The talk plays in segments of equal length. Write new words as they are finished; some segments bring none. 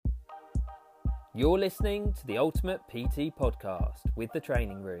You're listening to the Ultimate PT Podcast with The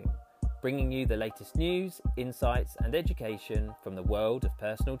Training Room, bringing you the latest news, insights and education from the world of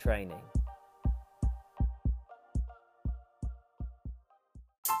personal training.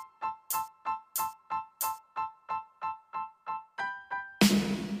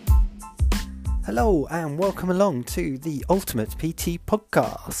 Hello and welcome along to the Ultimate PT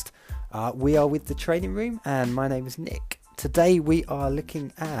Podcast. We are with The Training Room and my name is Nick. Today we are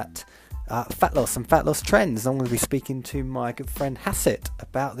looking at fat loss and fat loss trends. I'm going to be speaking to my good friend Hasit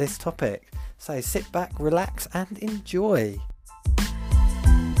about this topic. So sit back, relax and enjoy.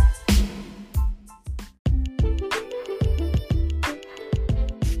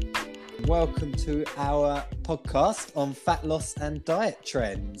 Welcome to our podcast on fat loss and diet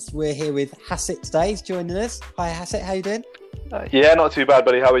trends. We're here with Hasit today. He's joining us. Hi Hasit, how you doing? Yeah, not too bad,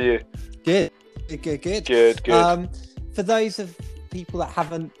 buddy. How are you? Good. Good. For those of people that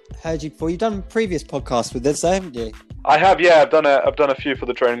haven't heard you before, you've done previous podcasts with us, haven't you? I have, yeah. I've done a few for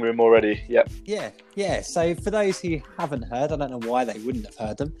the training room already. Yep. Yeah. So for those who haven't heard, I don't know why they wouldn't have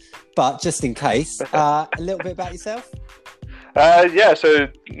heard them, but just in case, a little bit about yourself. So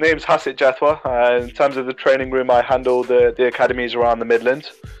name's Hasit Jethwa. In terms of the training room, I handle the academies around the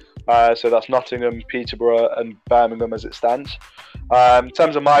Midlands. So that's Nottingham, Peterborough and Birmingham as it stands. In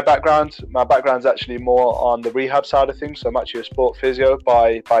terms of my background's actually more on the rehab side of things. So I'm actually a sport physio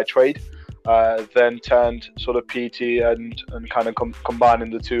by trade, then turned sort of PT and kind of combining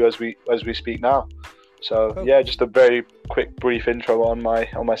the two as we speak now. So cool. Yeah, just a very quick brief intro on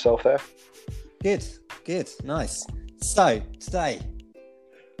myself there. Good, nice. So today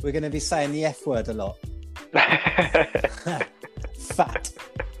we're going to be saying the F word a lot. Fat.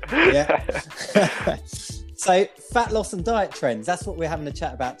 Yeah. So fat loss and diet trends, that's what we're having a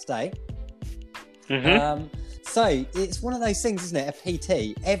chat about today. Mm-hmm. So it's one of those things, isn't it? A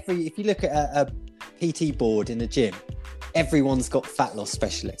PT, if you look at a PT board in a gym, everyone's got fat loss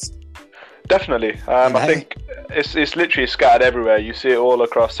specialists. Definitely. I think it's literally scattered everywhere. You see it all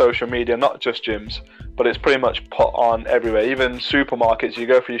across social media, not just gyms, but it's pretty much put on everywhere. Even supermarkets, you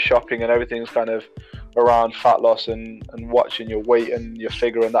go for your shopping and everything's kind of around fat loss and watching your weight and your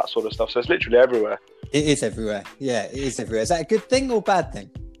figure and that sort of stuff. So it's literally everywhere. It is everywhere. Yeah, it is everywhere. Is that a good thing or bad thing?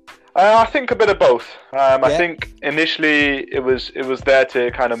 I think a bit of both. I think initially it was there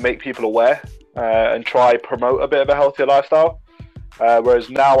to kind of make people aware and try promote a bit of a healthier lifestyle. Whereas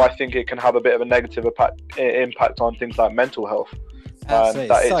now I think it can have a bit of a negative impact on things like mental health. That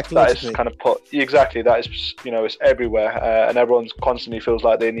is kind of it's everywhere, and everyone constantly feels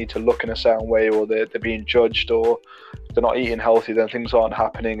like they need to look in a certain way, or they're being judged, or they're not eating healthy, then things aren't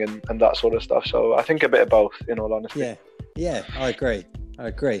happening and that sort of stuff. So I think a bit of both, in all honesty. Yeah, I agree.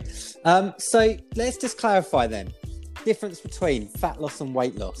 So let's just clarify then, difference between fat loss and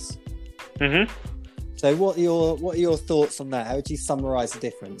weight loss. Mm-hmm. So what are your thoughts on that? How would you summarise the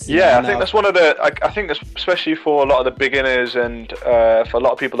difference? I think that's one of the. I think especially for a lot of the beginners and for a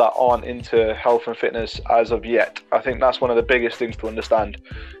lot of people that aren't into health and fitness as of yet, I think that's one of the biggest things to understand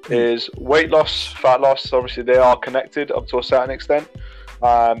is weight loss, fat loss. Obviously, they are connected up to a certain extent.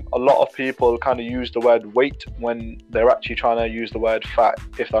 A lot of people kind of use the word weight when they're actually trying to use the word fat,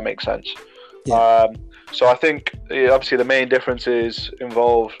 if that makes sense. Yeah. So I think obviously the main differences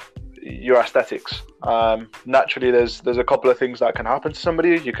involve your aesthetics. Naturally, there's a couple of things that can happen to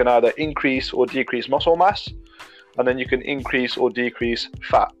somebody. You can either increase or decrease muscle mass, and then you can increase or decrease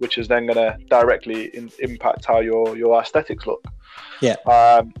fat, which is then going to directly impact how your aesthetics look.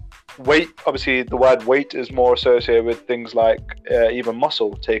 Yeah. Weight, obviously, the word weight is more associated with things like even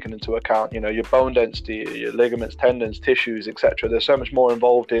muscle taken into account. Your bone density, your ligaments, tendons, tissues, etc. There's so much more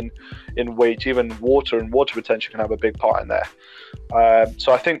involved in weight. Even water and water retention can have a big part in there.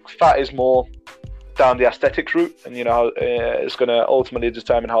 So I think fat is more down the aesthetics route, and it's going to ultimately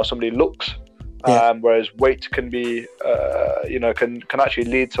determine how somebody looks. Whereas weight can be, can actually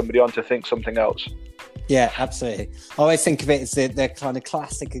lead somebody on to think something else. Yeah, absolutely. I always think of it as the kind of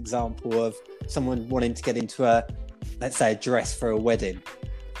classic example of someone wanting to get into let's say a dress for a wedding.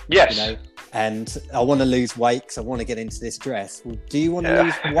 Yes. And I want to lose weight because I want to get into this dress. Well, do you want to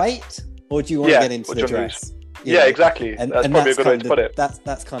lose weight or do you want to get into the dress? Exactly. And that's probably a good way to put it.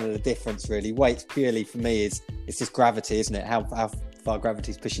 That's kind of the difference, really. Weight purely for me it's just gravity, isn't it? How far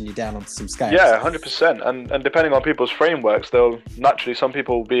gravity's pushing you down onto some scales. Yeah, 100%. And depending on people's frameworks, naturally some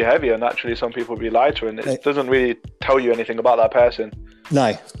people will be heavier, naturally some people will be lighter, and it doesn't really tell you anything about that person.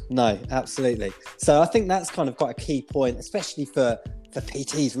 No, absolutely. So I think that's kind of quite a key point, especially for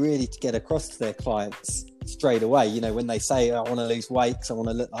PTs really to get across to their clients straight away. When they say, I want to lose weight because I want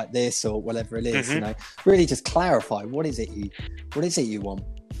to look like this or whatever it is, really just clarify what is it you want.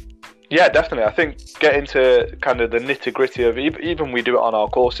 Yeah, definitely. I think getting to kind of the nitty gritty of even we do it on our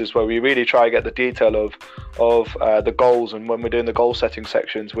courses where we really try to get the detail of the goals, and when we're doing the goal setting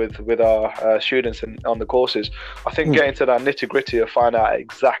sections with our students on the courses, I think getting to that nitty gritty of find out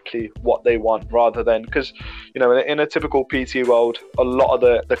exactly what they want, rather than, because in a typical PT world, a lot of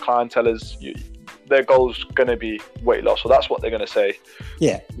the clientele is their goal's going to be weight loss, so that's what they're going to say.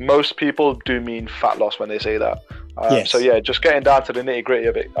 Yeah, most people do mean fat loss when they say that. Yes. So yeah, just getting down to the nitty gritty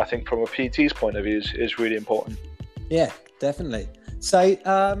of it, I think from a PT's point of view is really important. Yeah, definitely. So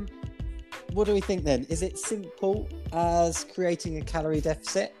what do we think then? Is it simple as creating a calorie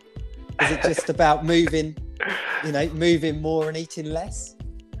deficit? Is it just about moving more and eating less?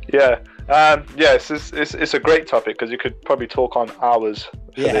 Yeah, it's a great topic because you could probably talk on hours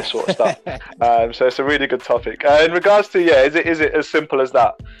for this sort of stuff. So it's a really good topic. In regards to is it as simple as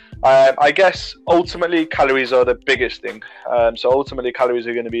that? I guess ultimately calories are the biggest thing. So ultimately calories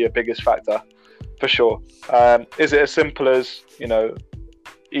are going to be your biggest factor, for sure. Is it as simple as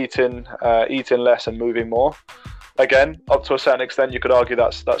eating less and moving more? Again, up to a certain extent, you could argue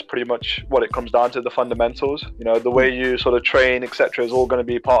that's pretty much what it comes down to, the fundamentals. The way you sort of train, etc., is all going to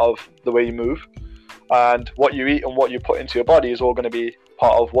be part of the way you move, and what you eat and what you put into your body is all going to be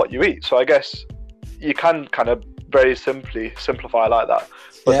part of what you eat. So I guess you can kind of very simply simplify like that,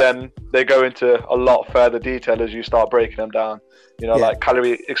 but then they go into a lot further detail as you start breaking them down. Like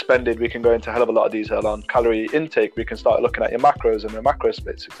calorie expended, we can go into a hell of a lot of detail on. Calorie intake, we can start looking at your macros and your macro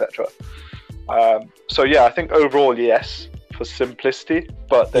splits, etc. So I think overall yes for simplicity,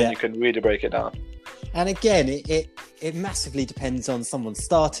 but then you can really break it down. And again, it massively depends on someone's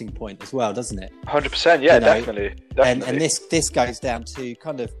starting point as well, doesn't it? 100%, yeah, definitely. And this goes down to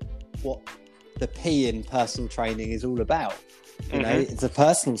kind of what the P in personal training is all about. It's the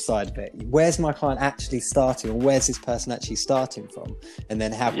personal side of it. Where's my client actually starting, or where's this person actually starting from? And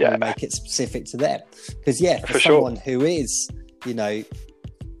then how can we make it specific to them? Because for someone who is,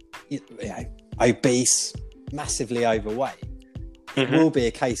 obese, massively overweight, it will be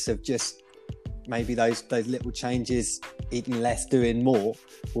a case of just maybe those little changes, eating less, doing more,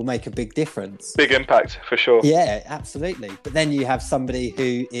 will make a big difference. Big impact, for sure. Yeah, absolutely. But then you have somebody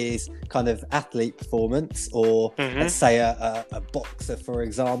who is kind of athlete performance, or let's say a boxer, for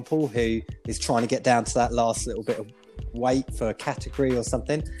example, who is trying to get down to that last little bit of weight for a category or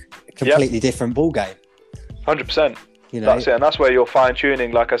something. A completely different ball game. 100%. That's it, and that's where you're fine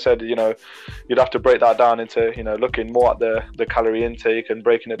tuning. Like I said, you'd have to break that down into looking more at the calorie intake and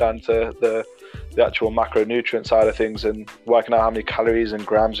breaking it down to the actual macronutrient side of things, and working out how many calories and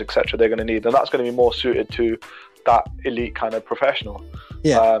grams, etc., they're going to need, and that's going to be more suited to that elite kind of professional.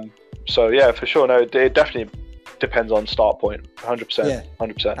 So for sure, no, it definitely depends on start point. 100%.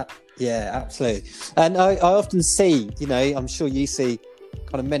 100%. Yeah, absolutely. And I often see, I'm sure you see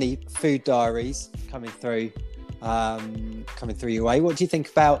kind of many food diaries coming through your way. What do you think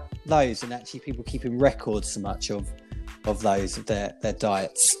about those, and actually people keeping records so much of those, of their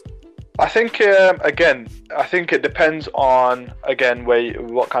diets? I think I think it depends on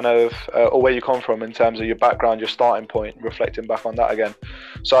what kind of or where you come from in terms of your background, your starting point, reflecting back on that again.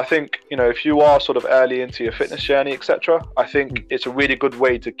 So I think if you are sort of early into your fitness journey, etc., I think it's a really good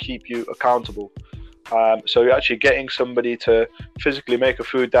way to keep you accountable. So you're actually getting somebody to physically make a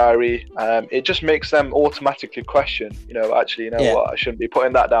food diary. It just makes them automatically question, what, I shouldn't be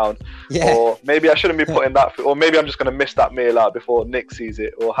putting that down, or maybe I shouldn't be putting that, or maybe I'm just going to miss that meal out before Nick sees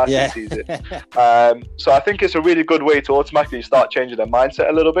it or Hasit sees it. So I think it's a really good way to automatically start changing their mindset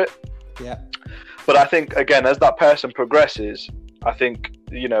a little bit. But I think, again, as that person progresses, I think,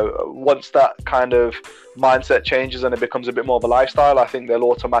 once that kind of mindset changes and it becomes a bit more of a lifestyle, I think they'll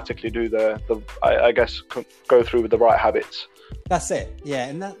automatically do go through with the right habits. That's it. Yeah.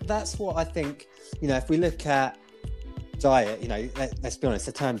 And that's what I think, if we look at diet, let's be honest,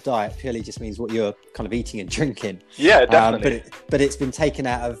 the term diet purely just means what you're kind of eating and drinking. Yeah, definitely. But it's been taken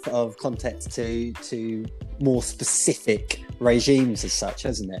out of context to more specific regimes as such,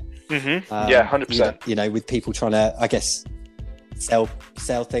 hasn't it? 100%. With people trying to, I guess, sell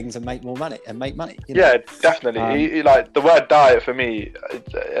things and make more money Yeah, definitely. Like the word diet for me,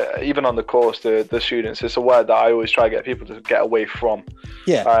 even on the course, the students, it's a word that I always try to get people to get away from.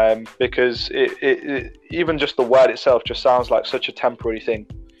 Because it even just the word itself just sounds like such a temporary thing.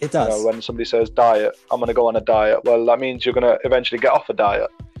 It does. When somebody says diet, I'm going to go on a diet, well, that means you're going to eventually get off a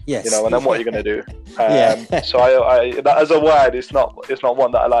diet. Yes. And then what are you going to do? So I that as a word, it's not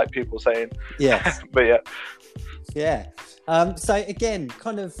one that I like people saying. Yes. But so again,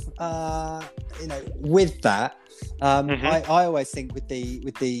 kind of, with that, I always think with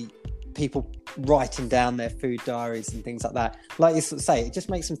the people writing down their food diaries and things like that. Like you sort of say, it just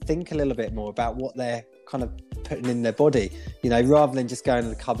makes them think a little bit more about what they're kind of putting in their body, rather than just going to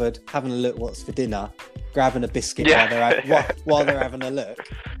the cupboard, having a look what's for dinner, grabbing a biscuit while they're having a look.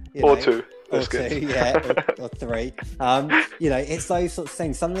 Or two. Or two, or three. It's those sorts of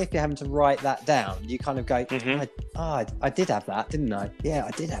things. Suddenly, if you're having to write that down, you kind of go, I did have that, didn't I? Yeah,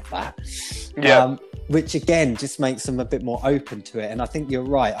 I did have that. Yeah. Which again just makes them a bit more open to it. And I think you're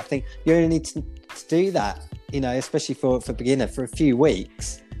right. I think you only need to do that, especially for beginner, for a few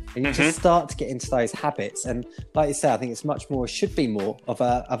weeks. And you just start to get into those habits. And like you say, I think it's should be more of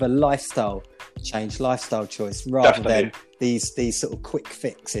a lifestyle change, lifestyle choice, rather than these sort of quick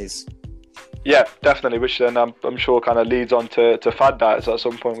fixes. Yeah, definitely. Which then I'm sure kind of leads on to fad diets at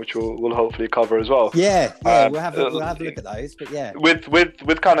some point, which we'll hopefully cover as well. Yeah. We'll have a look at those. But yeah,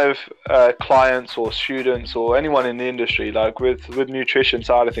 with kind of clients or students or anyone in the industry, like with nutrition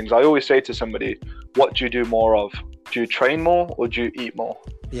side of things, I always say to somebody, what do you do more of? Do you train more or do you eat more?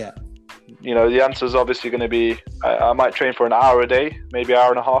 Yeah. The answer is obviously going to be I might train for an hour a day, maybe an hour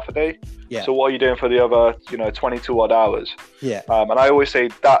and a half a day. Yeah. So what are you doing for the other 22 odd hours? Yeah. And I always say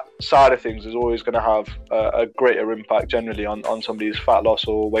that side of things is always going to have a greater impact generally on somebody's fat loss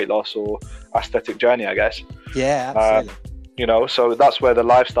or weight loss or aesthetic journey, I guess. Yeah, absolutely. So that's where the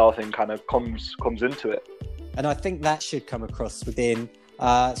lifestyle thing kind of comes into it. And I think that should come across within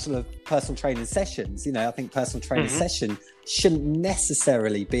sort of personal training sessions. I think personal training session shouldn't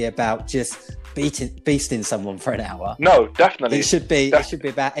necessarily be about just beasting someone for an hour. No, definitely. It should be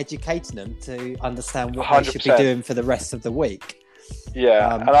about educating them to understand what 100%. They should be doing for the rest of the week.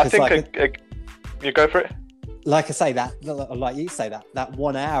 Yeah, and I think you go for it. Like I say, like you say, that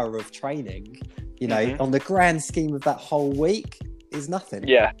 1 hour of training, on the grand scheme of that whole week is nothing.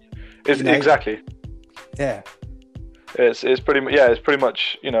 Yeah, exactly. Yeah. It's pretty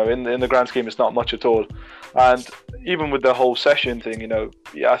much in the grand scheme it's not much at all. And even with the whole session thing,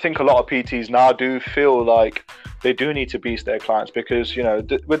 I think a lot of PTs now do feel like they do need to beast their clients because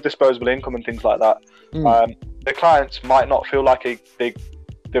with disposable income and things like that, their clients might not feel like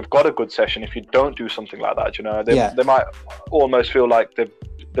they've got a good session if you don't do something like that. They might almost feel like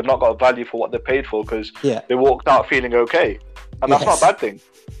they've not got value for what they paid for because they walked out feeling okay, and that's not a bad thing.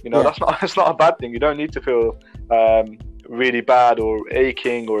 That's not a bad thing. You don't need to feel really bad or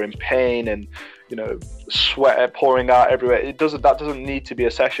aching or in pain and sweat pouring out everywhere. That doesn't need to be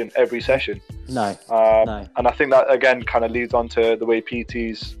a session every session. No. And I think that again kind of leads on to the way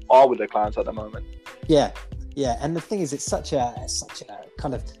PTs are with their clients at the moment. Yeah. And the thing is, it's such a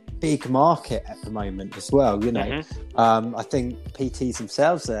kind of big market at the moment as well. I think PTs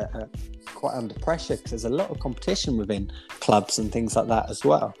themselves are quite under pressure because there's a lot of competition within clubs and things like that as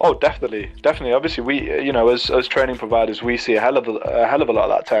well. Oh, definitely. Obviously, we, as training providers, we see a hell of a lot of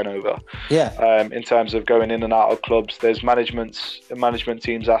that turnover. Yeah. In terms of going in and out of clubs, there's management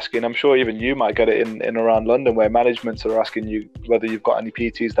teams asking. I'm sure even you might get it in around London, where managements are asking you whether you've got any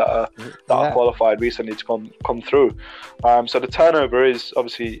PTs that are qualified recently to come through. So the turnover is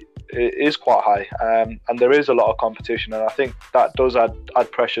obviously quite high, and there is a lot of competition, and I think that does add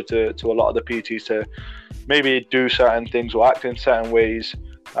pressure to a lot of the PTs to maybe do certain things or act in certain ways,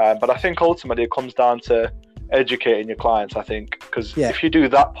 but I think ultimately it comes down to educating your clients, I think, because if you do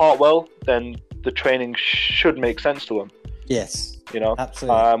that part well, then the training should make sense to them. Yes,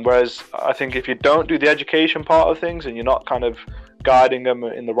 absolutely. Whereas I think if you don't do the education part of things and you're not kind of guiding them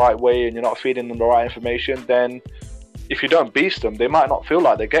in the right way and you're not feeding them the right information, then if you don't beast them, they might not feel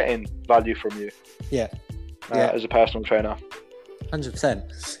like they're getting value from you. As a personal trainer.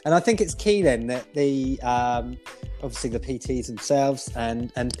 100%. And I think it's key then that the obviously the PTs themselves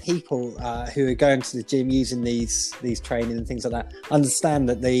and people who are going to the gym using these training and things like that understand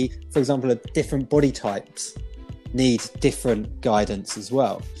that for example, different body types need different guidance as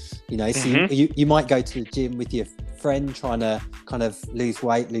well. So you might go to the gym with your friend trying to kind of lose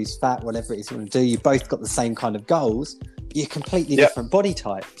weight, lose fat, whatever it is you want to do. You've both got the same kind of goals, but you're completely different body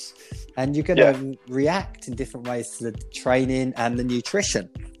types, and you're going to react in different ways to the training and the nutrition.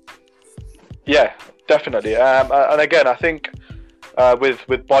 Yeah, definitely. And again, I think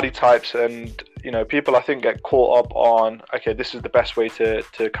with body types and people I think get caught up on, okay, this is the best way to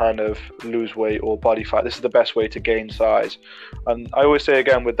kind of lose weight or body fat, this is the best way to gain size. And I always say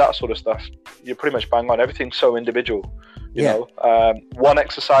again, with that sort of stuff, you're pretty much bang on. Everything's so individual. You know, one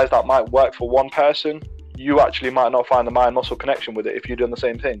exercise that might work for one person, you actually might not find the mind muscle connection with it if you're doing the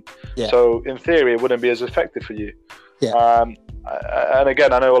same thing. So in theory it wouldn't be as effective for you. And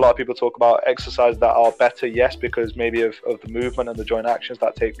again, I know a lot of people talk about exercises that are better, yes, because maybe of the movement and the joint actions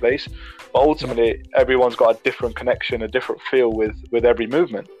that take place, but ultimately everyone's got a different connection, a different feel with every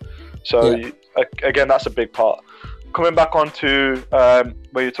movement. So again, that's a big part. Coming back onto where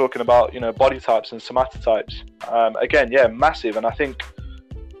you're talking about, body types and somatotypes, again, massive. And I think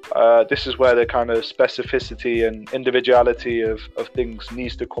this is where the kind of specificity and individuality of things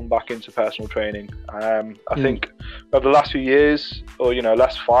needs to come back into personal training. I think over the last few years, or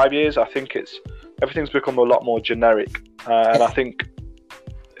last 5 years, I think everything's become a lot more generic. And I think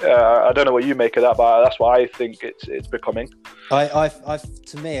I don't know what you make of that, but that's what I think it's becoming.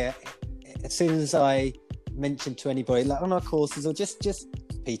 To me, as soon as I mention to anybody, like on our courses or just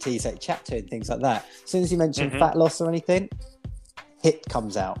PTs that chat to and things like that, as soon as you mention fat loss or anything, HIIT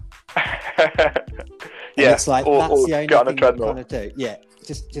comes out. It's like that's the only thing you kind of do. Yeah,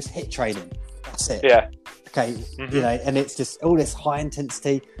 just HIIT training. That's it. Yeah. Okay. And it's just all this high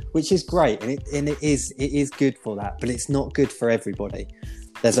intensity, which is great, and it is good for that, but it's not good for everybody.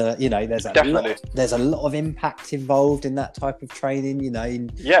 There's a lot of impact involved in that type of training.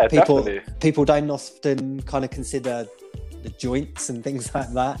 People don't often kind of consider the joints and things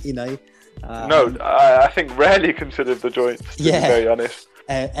like that. No, I think rarely considered the joints, to be very honest.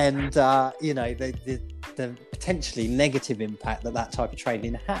 And the potentially negative impact that type of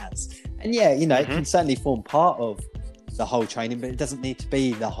training has. And it can certainly form part of the whole training, but it doesn't need to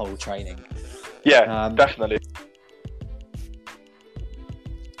be the whole training. Yeah, definitely.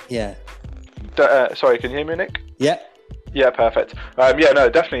 Yeah. Sorry, can you hear me, Nick? Yeah. Yeah, perfect. No,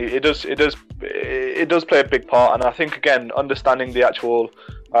 definitely, it does play a big part, and I think again, understanding the actual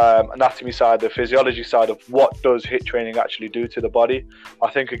anatomy side, the physiology side of what does HIIT training actually do to the body.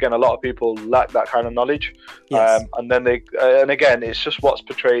 I think again, a lot of people lack that kind of knowledge. Yes. And then and again, it's just what's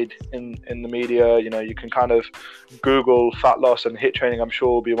portrayed in the media. You can kind of Google fat loss and HIIT training. I'm sure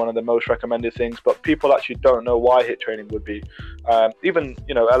will be one of the most recommended things, but people actually don't know why HIIT training would be. Even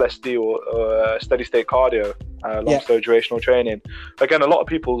LSD or steady state cardio, long slow durational training. Again, a lot of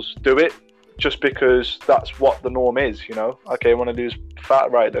people do it just because that's what the norm is. Okay, I want to lose fat,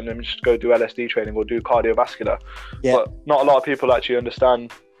 right, then let me just go do LSD training or do cardiovascular. But not a lot of people actually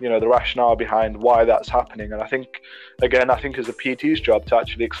understand the rationale behind why that's happening. And I think it's a PT's job to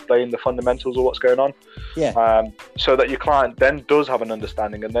actually explain the fundamentals of what's going on, so that your client then does have an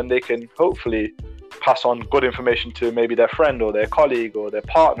understanding, and then they can hopefully pass on good information to maybe their friend or their colleague or their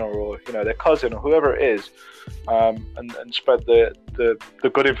partner or their cousin or whoever it is, and spread the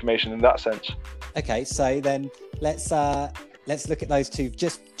good information in that sense. Okay, so then let's look at those two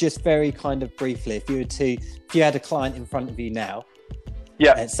just very kind of briefly. If you had a client in front of you now,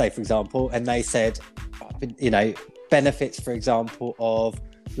 let's say for example, and they said benefits, for example, of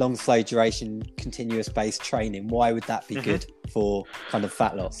long slow duration continuous based training, why would that be good for kind of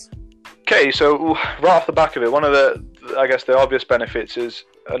fat loss? Okay, so right off the back of it, one of the obvious benefits is,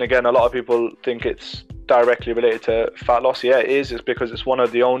 and again, a lot of people think it's directly related to fat loss. Yeah, it is. It's because it's one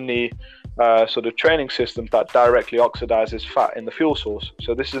of the only sort of training systems that directly oxidizes fat in the fuel source.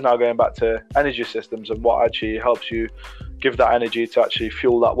 So this is now going back to energy systems and what actually helps you give that energy to actually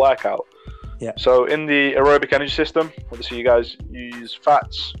fuel that workout. Yeah. So in the aerobic energy system, obviously you guys use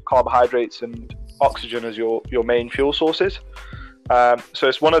fats, carbohydrates, and oxygen as your main fuel sources. So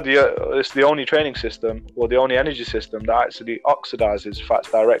it's it's the only training system or the only energy system that actually oxidizes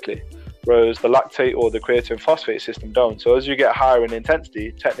fats directly, whereas the lactate or the creatine phosphate system don't. So as you get higher in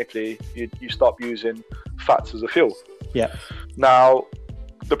intensity, technically you stop using fats as a fuel. Yeah. Now,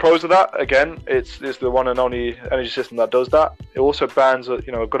 the pros of that, again, it's the one and only energy system that does that. It also burns a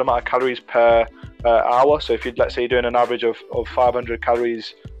good amount of calories per hour. So if let's say you're doing an average of 500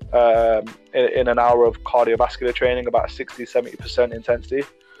 calories in an hour of cardiovascular training, about 60-70% intensity.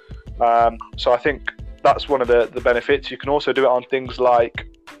 So I think that's one of the benefits. You can also do it on things like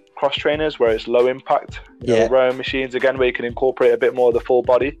cross trainers where it's low impact, rowing machines, again, where you can incorporate a bit more of the full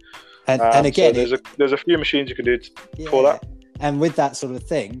body. And again, so there's a few machines you can do for that. And with that sort of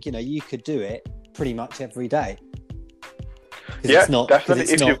thing, you could do it pretty much every day. Yeah, definitely.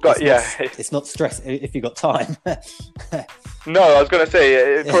 It's not stress if you've got time. No, I was going to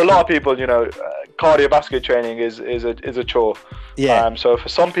say, for a lot of people, cardiovascular training is a chore. Yeah. So for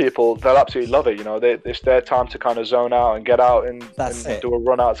some people, they'll absolutely love it. It's their time to kind of zone out and get out and do a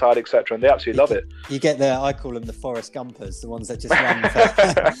run outside, etc. And they absolutely love it. You get I call them the Forrest Gumpers, the ones that just run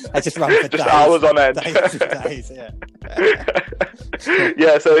for, just days, hours on end. Days, yeah.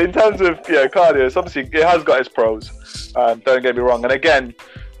 Yeah. So in terms of cardio, it's obviously it has got its pros. Don't get me wrong. And again,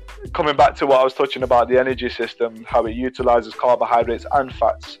 coming back to what I was touching about the energy system, how it utilizes carbohydrates and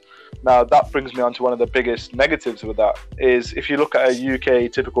fats. Now that brings me on to one of the biggest negatives with that is if you look at a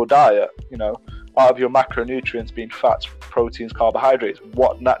UK typical diet, out of your macronutrients being fats, proteins, carbohydrates,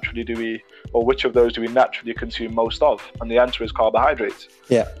 which of those do we naturally consume most of? And the answer is carbohydrates.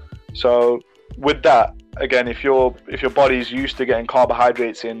 Yeah. So with that, again, if your body's used to getting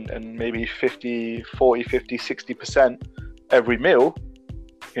carbohydrates in and maybe 40, 50, 60% every meal,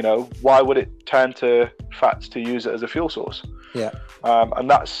 why would it turn to fats to use it as a fuel source? Yeah. And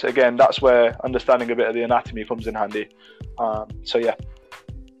that's where understanding a bit of the anatomy comes in handy. So yeah.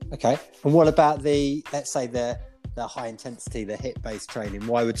 Okay. And what about let's say the high intensity, the HIIT based training?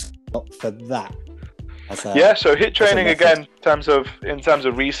 Why would you opt for that? So HIIT training, again, in terms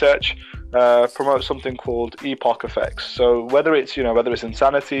of research, promotes something called epoch effects. So whether it's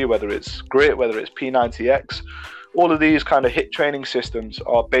Insanity, whether it's Grit, whether it's P90X, all of these kind of HIIT training systems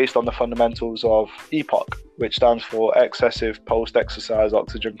are based on the fundamentals of EPOC, which stands for excessive post-exercise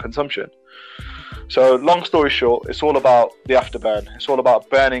oxygen consumption. So long story short, it's all about the afterburn. It's all about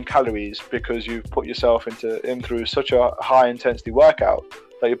burning calories because you've put yourself in through such a high intensity workout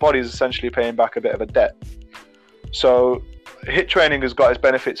that your body is essentially paying back a bit of a debt. So HIIT training has got its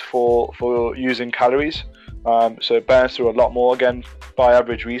benefits for using calories. So it burns through a lot more. Again, by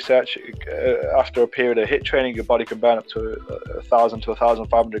average research, after a period of HIIT training, your body can burn up to 1,000 to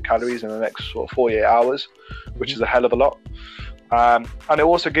 1,500 calories in the next 48 hours, which is a hell of a lot. And it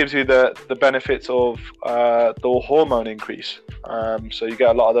also gives you the benefits of the hormone increase. So you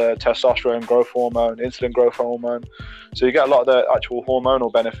get a lot of the testosterone growth hormone, insulin growth hormone. So you get a lot of the actual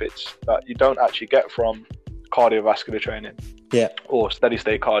hormonal benefits that you don't actually get from cardiovascular training or steady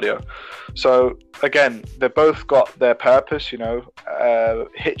state cardio. So again, they've both got their purpose.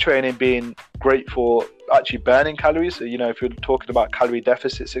 HIIT training being great for actually burning calories. So, if you're talking about calorie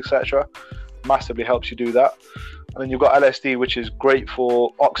deficits, etc., massively helps you do that. And then you've got LSD, which is great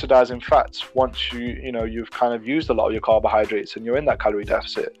for oxidizing fats once you've kind of used a lot of your carbohydrates and you're in that calorie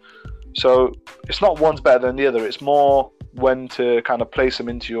deficit. So it's not one's better than the other. It's more when to kind of place them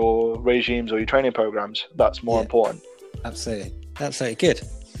into your regimes or your training programs. That's more important. Absolutely. Good.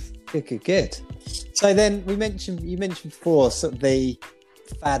 So then you mentioned before sort of the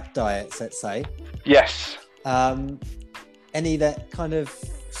fad diets, let's say. Yes. Any that kind of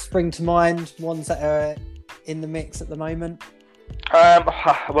spring to mind, ones that are in the mix at the moment? Well,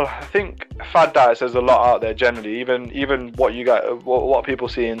 I think fad diets, there's a lot out there generally. Even what people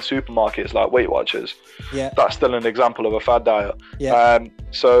see in supermarkets like Weight Watchers, that's still an example of a fad diet.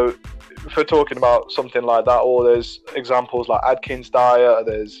 So if we're talking about something like that, or there's examples like Atkins diet,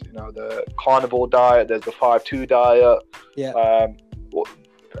 there's the carnivore diet, there's the 5-2 diet.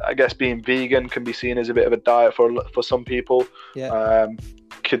 I guess being vegan can be seen as a bit of a diet for some people.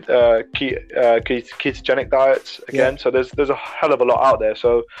 Ketogenic diets again. So there's a hell of a lot out there.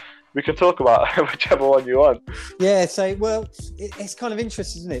 So we can talk about whichever one you want. So it's kind of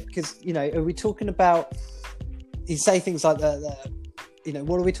interesting, isn't it? Because are we talking about, you say things like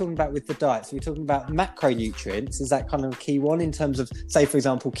what are we talking about with the diets? Are we talking about macronutrients? Is that kind of a key one in terms of, say, for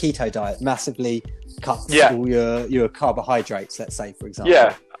example, keto diet massively cuts all your carbohydrates, let's say, for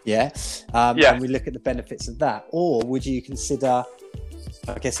example. And we look at the benefits of that. Or would you consider,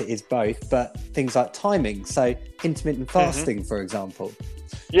 I guess it is both, but things like timing, so intermittent fasting, for example.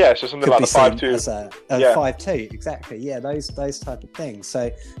 So something like the 5-2. As a 5-2, exactly. Those type of things. So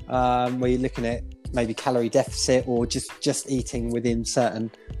where you're looking at maybe calorie deficit or just eating within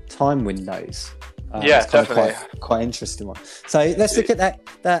certain time windows. It's definitely quite interesting one. So let's look at that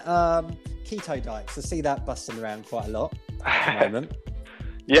keto diet. So I see that busting around quite a lot at the moment.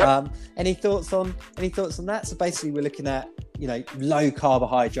 Any thoughts on that? So basically we're looking at low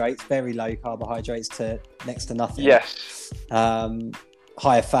carbohydrates, very low carbohydrates to next to nothing.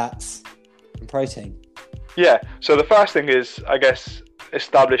 Higher fats and protein. So the first thing is, I guess,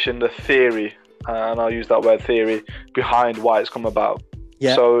 establishing the theory, and I'll use that word theory, behind why it's come about.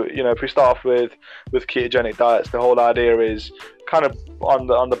 So if we start off with ketogenic diets, the whole idea is kind of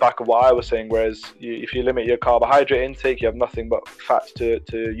on the back of what I was saying, whereas if you limit your carbohydrate intake, you have nothing but fats to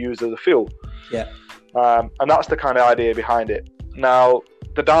use as a fuel. And that's the kind of idea behind it. Now,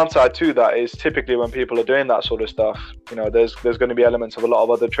 the downside to that is typically when people are doing that sort of stuff, there's going to be elements of a lot of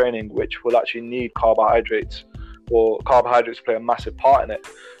other training which will actually need carbohydrates, or carbohydrates play a massive part in it.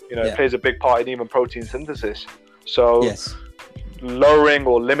 It plays a big part in even protein synthesis. So lowering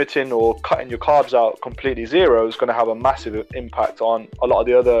or limiting or cutting your carbs out completely zero is going to have a massive impact on a lot of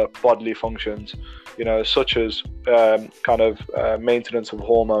the other bodily functions, such as maintenance of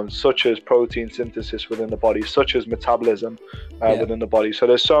hormones, such as protein synthesis within the body, such as metabolism within the body. So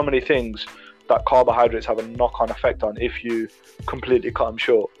there's so many things that carbohydrates have a knock-on effect on if you completely cut them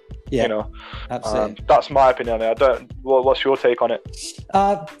short. Absolutely. That's my opinion on it. What's your take on it?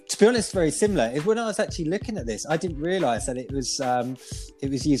 To be honest, very similar. When I was actually looking at this, I didn't realise that it was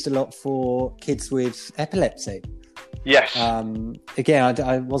used a lot for kids with epilepsy. Yes. Again,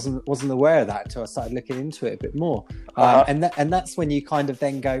 I wasn't aware of that until I started looking into it a bit more. And that's when you kind of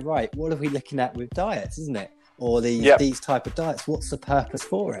then go, right, what are we looking at with diets, isn't it? Or these type of diets, what's the purpose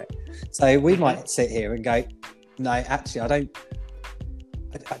for it? So we might sit here and go, no, actually, I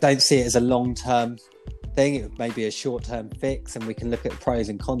don't see it as a long-term thing. It may be a short-term fix, and we can look at pros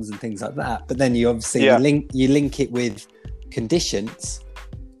and cons and things like that. But then you obviously you link it with conditions,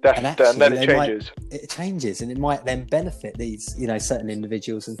 and actually, then it changes. It changes, and it might then benefit these, certain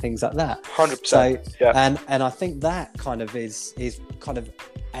individuals and things like that. 100%. So, and I think that kind of is kind of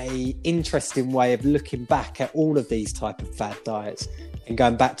a interesting way of looking back at all of these type of fad diets and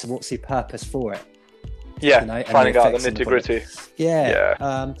going back to what's the purpose for it. Finding out the nitty-gritty.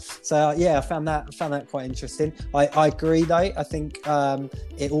 I found that quite interesting. I agree though. I think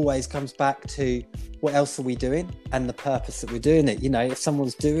it always comes back to what else are we doing and the purpose that we're doing it. If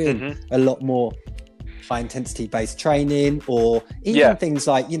someone's doing a lot more high intensity based training, or even things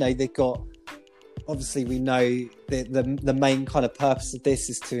like, they've got, obviously we know the main kind of purpose of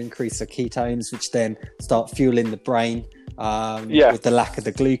this is to increase the ketones, which then start fueling the brain with the lack of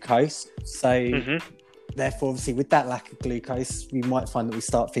the glucose. So therefore, obviously, with that lack of glucose, we might find that we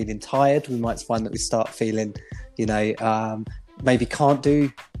start feeling tired. We might find that we start feeling, maybe can't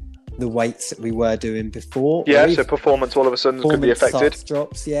do the weights that we were doing before. So performance all of a sudden could be affected.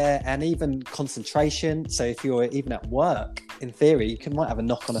 Drops, and even concentration. So if you're even at work, in theory, you might have a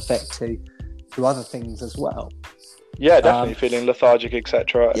knock-on effect to other things as well. Yeah, definitely feeling lethargic,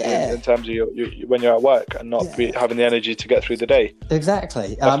 etc. In terms of when you're at work and not having the energy to get through the day.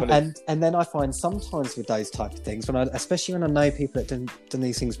 Exactly. And then I find sometimes with those type of things, especially when I know people that done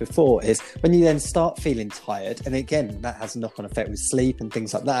these things before, is when you then start feeling tired, and again that has a knock-on effect with sleep and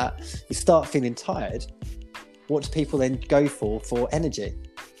things like that. You start feeling tired. What do people then go for energy?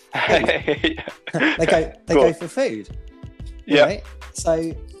 They go for food. Right?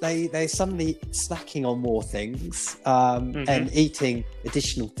 So they're suddenly snacking on more things and eating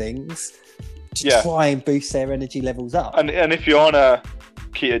additional things to try and boost their energy levels up. And if you're on a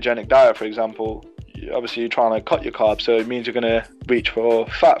ketogenic diet, for example, obviously you're trying to cut your carbs, so it means you're going to reach for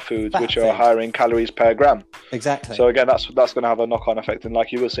fat foods, which are higher in calories per gram. Exactly. So again, that's going to have a knock-on effect, and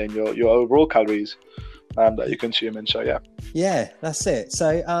like you were saying, your overall calories that you're consuming. So that's it.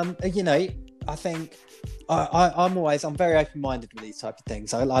 So I think I'm very open-minded with these type of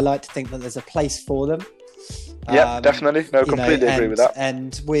things. I like to think that there's a place for them. Definitely. No, completely agree with that.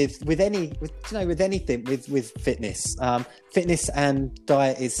 And with anything with fitness, fitness and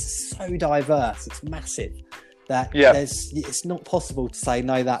diet is so diverse. It's massive that it's not possible to say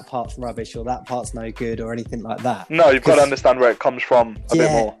no, that part's rubbish or that part's no good or anything like that. No, you've got to understand where it comes from a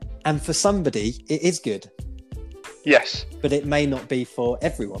bit more. And for somebody, it is good. Yes, but it may not be for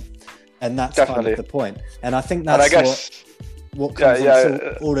everyone. And that's Definitely. kind of the point. And I think that's what comes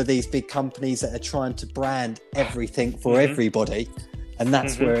into all of these big companies that are trying to brand everything for everybody. And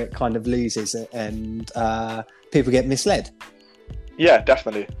that's where it kind of loses it, and people get misled. Yeah,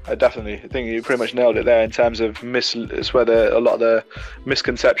 definitely. I think you pretty much nailed it there in terms of it's where a lot of the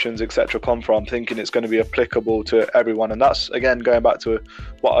misconceptions, etc., come from, thinking it's going to be applicable to everyone. And that's, again, going back to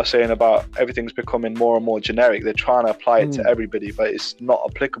what I was saying about everything's becoming more and more generic. They're trying to apply it to everybody, but it's not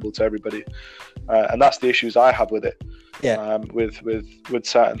applicable to everybody. And that's the issues I have with it. With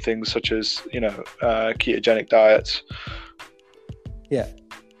certain things such as, ketogenic diets. Yeah.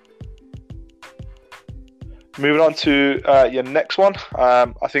 Moving on to your next one,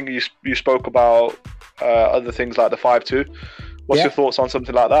 I think you spoke about other things like the 5-2. What's your thoughts on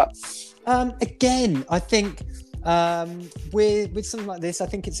something like that? Again, I think with something like this, I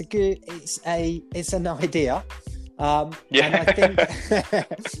think it's an idea. And I think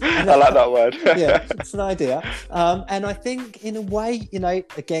I like that word. It's an idea. And I think in a way,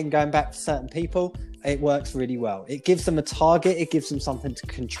 again, going back to certain people, it works really well. It gives them a target. It gives them something to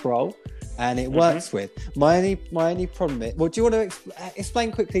control. And it works with. My only problem is, do you want to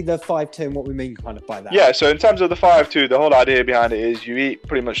explain quickly the 5-2 and what we mean kind of by that? Yeah, so in terms of the 5-2, the whole idea behind it is you eat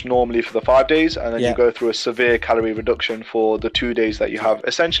pretty much normally for the 5 days, and then you go through a severe calorie reduction for the 2 days that you have,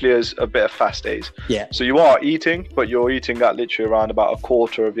 essentially as a bit of fast days. Yeah. So you are eating, but you're eating at literally around about a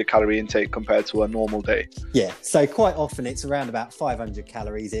quarter of your calorie intake compared to a normal day. Yeah, so quite often it's around about 500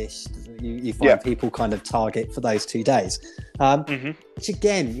 calories-ish. You find people kind of target for those 2 days. Which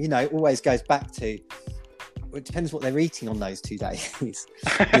again, always goes back to, it depends what they're eating on those 2 days,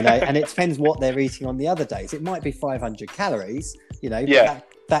 and it depends what they're eating on the other days. It might be 500 calories, but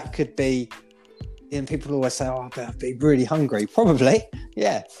that could be, and people always say, oh, I'll be really hungry. Probably,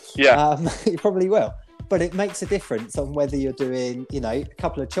 you probably will. But it makes a difference on whether you're doing, a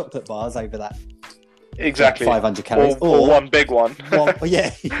couple of chocolate bars over that Exactly. 500 calories, or one big one.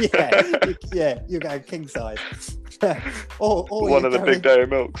 yeah, you're going king size. or one of the big dairy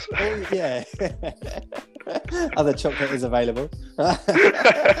milks. Yeah. Other chocolate is available.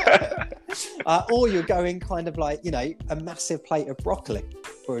 Or you're going kind of like, a massive plate of broccoli,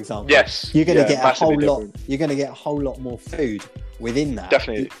 for example. Yes. You're going to get a whole different. lot. You're going to get a whole lot more food within that.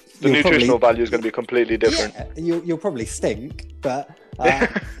 Definitely. The nutritional value is going to be completely different. Yeah, you'll probably stink, but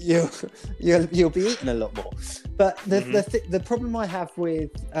you'll be eating a lot more. But the problem I have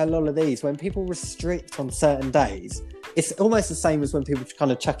with a lot of these, when people restrict on certain days, it's almost the same as when people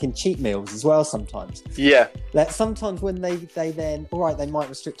kind of chuck in cheat meals as well sometimes. Yeah. Like sometimes when they then, all right, they might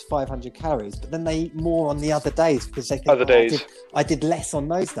restrict to 500 calories, but then they eat more on the other days because they think, I did less on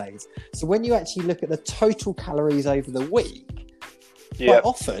those days. So when you actually look at the total calories over the week, quite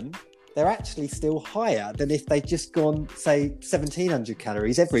often they're actually still higher than if they'd just gone, say, 1,700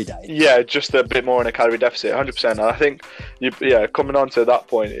 calories every day. Yeah, just a bit more in a calorie deficit, 100%. And I think, coming on to that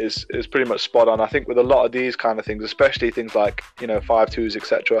point is pretty much spot on. I think with a lot of these kind of things, especially things like, 5-2s,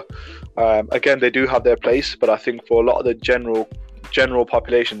 etc. Again, they do have their place, but I think for a lot of the general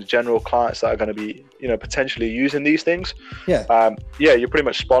population, the general clients that are going to be, potentially using these things, you're pretty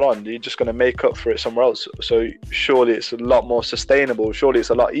much spot on. You're just going to make up for it somewhere else. So surely it's a lot more sustainable. Surely it's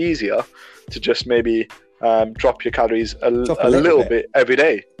a lot easier to just maybe drop your calories a little bit every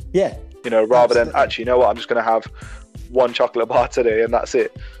day. Yeah. Rather than actually, I'm just going to have one chocolate bar today and that's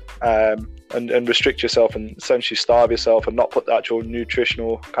it. And restrict yourself and essentially starve yourself and not put the actual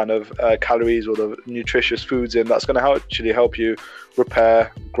nutritional kind of calories or the nutritious foods in. That's going to actually help you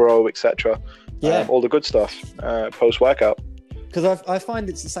repair, grow, etc. All the good stuff post-workout. Because I find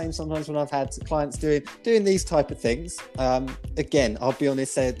it's the same sometimes when I've had clients doing these type of things. Again, I'll be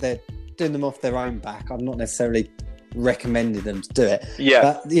honest, they're doing them off their own back. I'm not necessarily recommending them to do it.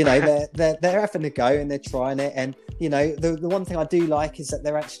 But they're having a go and they're trying it. And the one thing I do like is that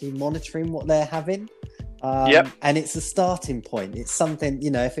they're actually monitoring what they're having. And it's a starting point. It's something,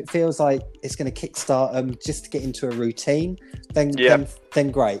 if it feels like it's going to kickstart them just to get into a routine, then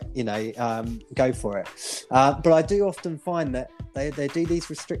great, go for it. But I do often find that they do these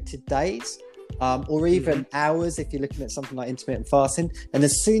restricted days, or even hours if you're looking at something like intermittent fasting. And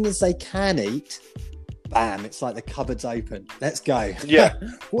as soon as they can eat, bam, it's like the cupboard's open. Let's go. Yeah.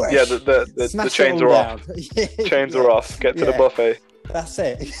 The chains are off. Chains are off. Get to the buffet. That's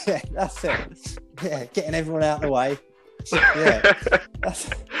it. Yeah, that's it. Yeah, getting everyone out of the way. Yeah. I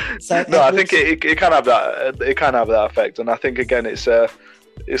think it can have that. It can have that effect, and I think again, it's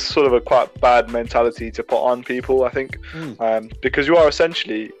sort of a quite bad mentality to put on people. I think because you are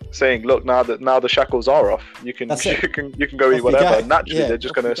essentially saying, look, now the shackles are off, you can go eat whatever. And naturally, they're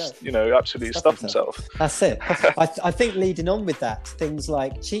just going to absolutely stuff themselves. That's it. I think leading on with that, things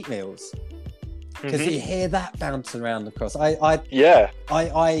like cheat meals. Because you hear that bouncing around across. I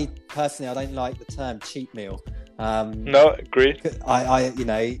personally, I don't like the term cheat meal. No, agree. I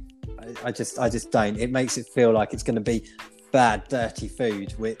just don't. It makes it feel like it's going to be bad, dirty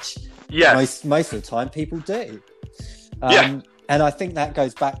food, which most of the time people do. And I think that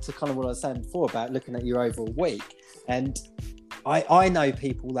goes back to kind of what I was saying before about looking at your overall week. And I know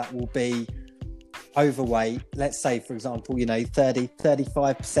people that will be overweight, let's say, for example,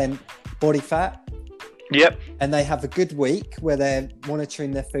 30-35% body fat. Yep. And they have a good week where they're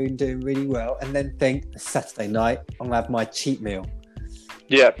monitoring their food and doing really well, and then think, Saturday night, I'm going to have my cheat meal.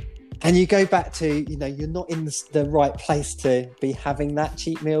 Yeah. And you go back to, you're not in the right place to be having that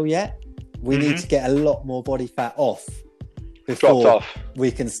cheat meal yet. We need to get a lot more body fat off before we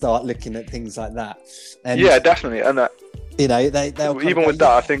can start looking at things like that. And definitely. And that, they'll even with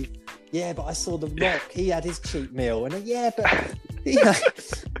that, I think. Yeah, but I saw The Rock. He had his cheat meal, and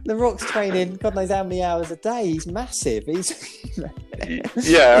The Rock's training God knows how many hours a day. He's massive. And he's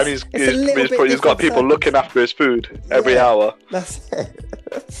got people looking after his food every hour. That's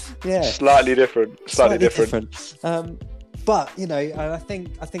it. Slightly different. But I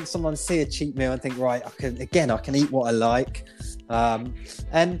think someone see a cheat meal and think, right, I can eat what I like, and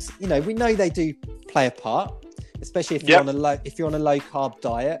we know they do play a part. Especially if you're on a low carb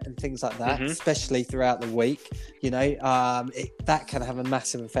diet and things like that, especially throughout the week, that can have a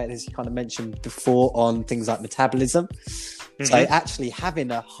massive effect, as you kind of mentioned before, on things like metabolism. So actually having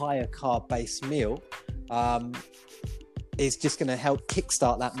a higher carb based meal is just going to help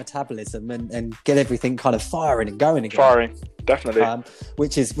kickstart that metabolism and get everything kind of firing and going again. Firing, definitely.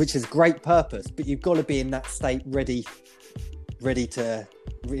 Which is great purpose, but you've got to be in that state ready ready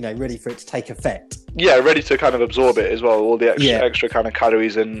for it to take effect. Yeah, ready to kind of absorb it as well, all the extra kind of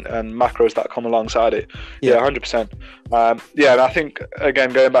calories and macros that come alongside it. Yeah, 100%. And I think,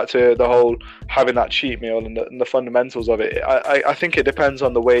 again, going back to the whole having that cheat meal and the fundamentals of it, I think it depends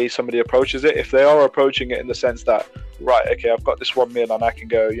on the way somebody approaches it. If they are approaching it in the sense that, right, okay, I've got this one meal and I can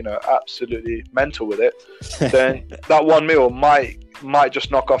go, absolutely mental with it, then that one meal might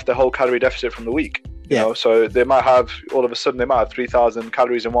just knock off the whole calorie deficit from the week. So they might have, all of a sudden, 3,000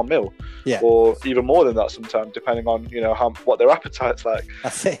 calories in one meal, or even more than that sometimes, depending on what their appetite's like.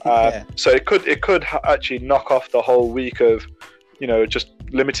 That's it. So it could actually knock off the whole week of just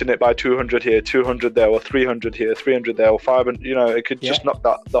limiting it by 200 here, 200 there, or 300 here, 300 there, or 500. It could just knock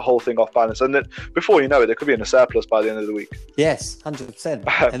the whole thing off balance, and then before you know it, there could be in a surplus by the end of the week. Yes,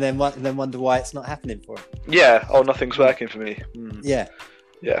 100%. And then wonder why it's not happening for them. Yeah. Oh, nothing's working for me. Yeah.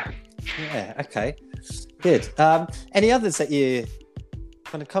 Yeah. Okay. Good. Any others that you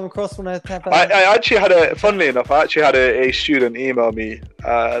kind of come across when I have? I actually had funnily enough, a student email me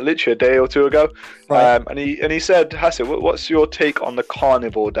literally a day or two ago, right. And he said, Hasit, what's your take on the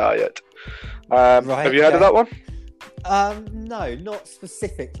carnivore diet? Have you heard of that one? No, not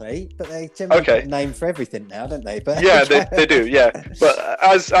specifically, but they generally have a name for everything now, don't they? But yeah, they do. Yeah, but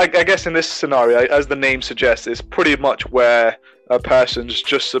as I guess in this scenario, as the name suggests, it's pretty much where a person's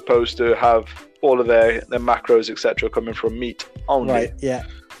just supposed to have all of their macros, etc., coming from meat only. Right. Yeah.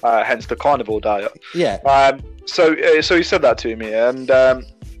 Hence the carnivore diet. Yeah. So he said that to me, and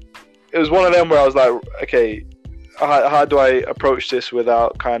it was one of them where I was like, okay, how do I approach this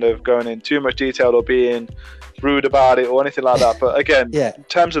without kind of going in too much detail or being rude about it or anything like that? But again, in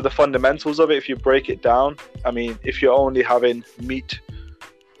terms of the fundamentals of it, if you break it down, I mean, if you're only having meat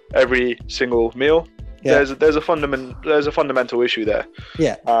every single meal, there's a fundamental issue there.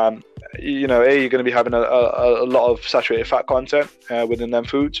 You're going to be having a lot of saturated fat content within them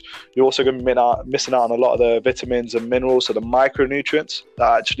foods. You're also going to be missing out on a lot of the vitamins and minerals, so the micronutrients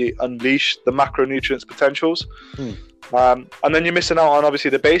that actually unleash the macronutrients potentials. And then you're missing out on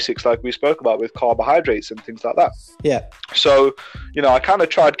obviously the basics, like we spoke about, with carbohydrates and things like that. So I kind of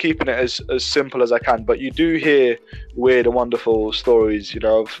tried keeping it as simple as I can, but you do hear weird and wonderful stories.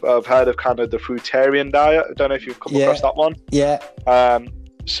 I've heard of kind of the fruitarian diet. I don't know if you've come across that one.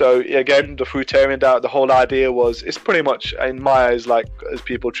 So again, the fruitarian diet, the whole idea was, it's pretty much, in my eyes, like as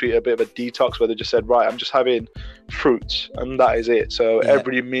people treat a bit of a detox, where they just said, right, I'm just having fruits and that is it. So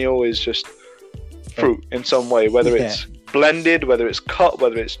every meal is just fruit in some way, whether it's blended, whether it's cut,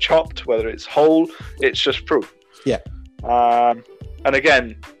 whether it's chopped, whether it's whole, it's just fruit. And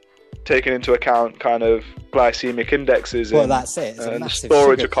again, taking into account kind of glycemic indexes that's it. And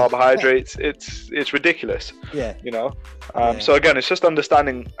storage of carbohydrates, it's ridiculous. So again, it's just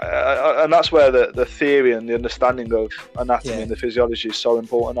understanding, and that's where the theory and the understanding of anatomy and the physiology is so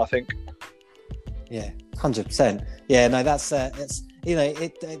important, I think. 100%. No, that's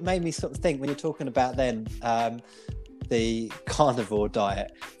it made me sort of think when you're talking about then the carnivore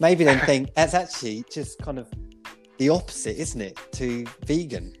diet, maybe then think that's actually just kind of the opposite, isn't it, to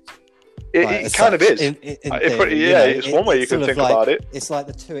vegan? It kind of is. It's one way you can think about it. It's like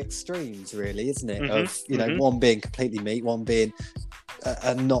the two extremes, really, isn't it? Of one being completely meat, one being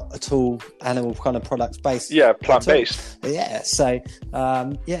not at all animal kind of products based. Plant based. So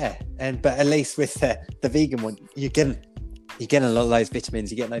but at least with the vegan one, you're getting a lot of those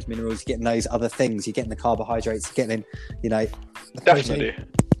vitamins, you're getting those minerals, you're getting those other things, you're getting the carbohydrates, you're getting definitely.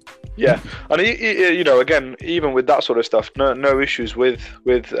 And again, even with that sort of stuff, no issues with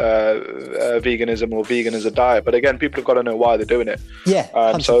veganism or vegan as a diet. But again, people have got to know why they're doing it.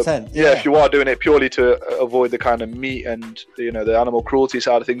 100%. If you are doing it purely to avoid the kind of meat and the animal cruelty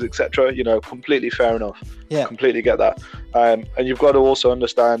side of things, etc., completely fair enough. Completely get that. And you've got to also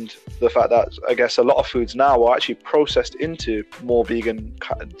understand the fact that I guess a lot of foods now are actually processed into more vegan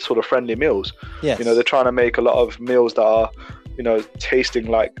sort of friendly meals. They're trying to make a lot of meals that are tasting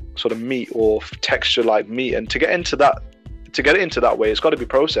like sort of meat or texture like meat, and to get it into that way, it's got to be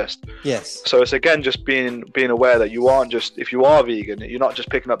processed. So it's again just being aware that you aren't just, if you are vegan, you're not just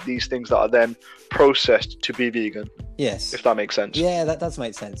picking up these things that are then processed to be vegan. If that makes sense. That does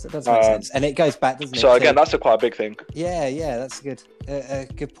make sense. And it goes back, doesn't it? So again, that's quite a big thing. That's a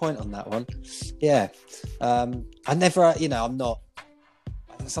good point on that one. I never, I'm not.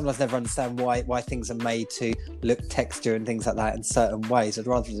 Sometimes never understand why things are made to look texture and things like that in certain ways. I'd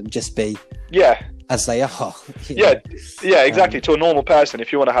rather them just be as they are. Exactly. To a normal person,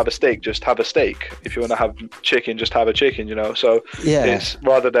 if you want to have a steak, just have a steak. If you want to have chicken, just have a chicken. So it's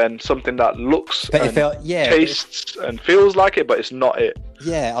rather than something that looks tastes and feels like it, but it's not it.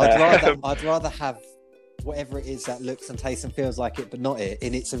 I'd rather have whatever it is that looks and tastes and feels like it, but not it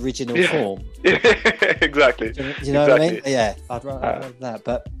in its original form. Exactly. Do you know what I mean? Yeah, I'd rather that.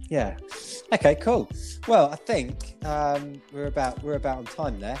 But yeah, okay, cool. Well, I think we're about on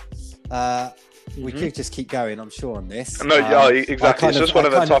time there. We could just keep going, I'm sure, on this. No, exactly. It's just one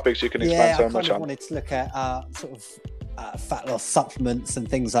of the topics you can expand so much on. I wanted to look at sort of fat loss supplements and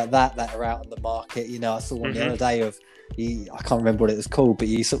things like that are out on the market. You know, I saw one the other day of I can't remember what it was called, but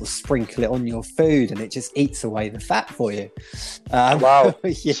you sort of sprinkle it on your food and it just eats away the fat for you. Wow,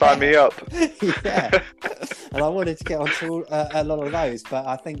 sign me up. Yeah, and I wanted to get onto a lot of those, but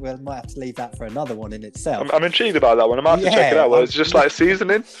I think we might have to leave that for another one in itself. I'm intrigued about that one. I might have to check it out. Well, it's just like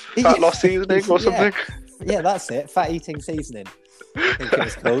seasoning, fat loss seasoning or something. Yeah, that's it. Fat eating seasoning, I think it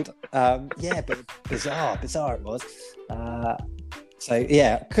was called. But bizarre it was. So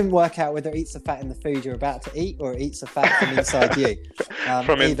yeah, couldn't work out whether it eats the fat in the food you're about to eat or it eats the fat from inside you.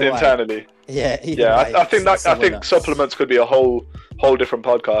 From internally. Yeah. I think supplements could be a whole different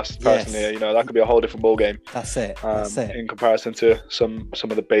podcast. Personally, yes. You know, that could be a whole different ball game. That's it. In comparison to some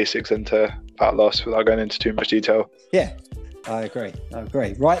of the basics into fat loss, without going into too much detail. Yeah, I agree.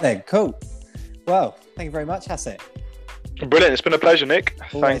 Right then, cool. Well, thank you very much, Hasit. Brilliant. It's been a pleasure, Nick.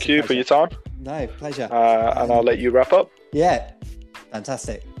 Thank you for your time. No, pleasure. And I'll let you wrap up. Yeah.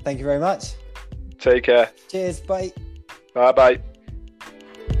 Fantastic. Thank you very much. Take care. Cheers. Bye. Bye.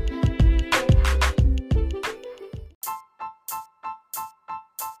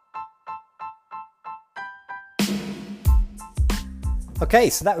 Okay,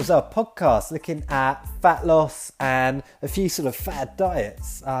 so that was our podcast looking at fat loss and a few sort of fad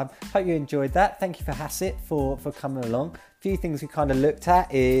diets. Hope you enjoyed that. Thank you for Hasit for coming along. A few things we kind of looked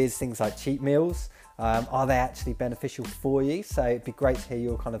at is things like cheat meals. Are they actually beneficial for you? So it'd be great to hear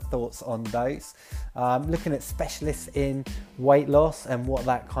your kind of thoughts on those. Looking at specialists in weight loss and what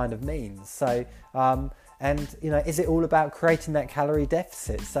that kind of means. So, and you know, is it all about creating that calorie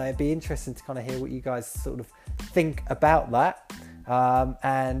deficit? So it'd be interesting to kind of hear what you guys sort of think about that.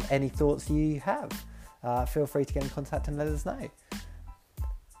 And any thoughts you have. Feel free to get in contact and let us know.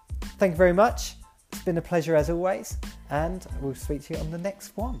 Thank you very much. It's been a pleasure as always, and we'll speak to you on the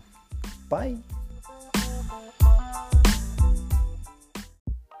next one. Bye.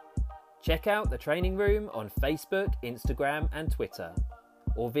 Check out The Training Room on Facebook, Instagram and Twitter,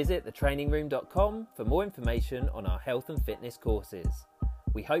 or visit thetrainingroom.com for more information on our health and fitness courses.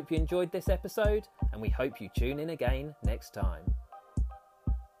 We hope you enjoyed this episode, and we hope you tune in again next time.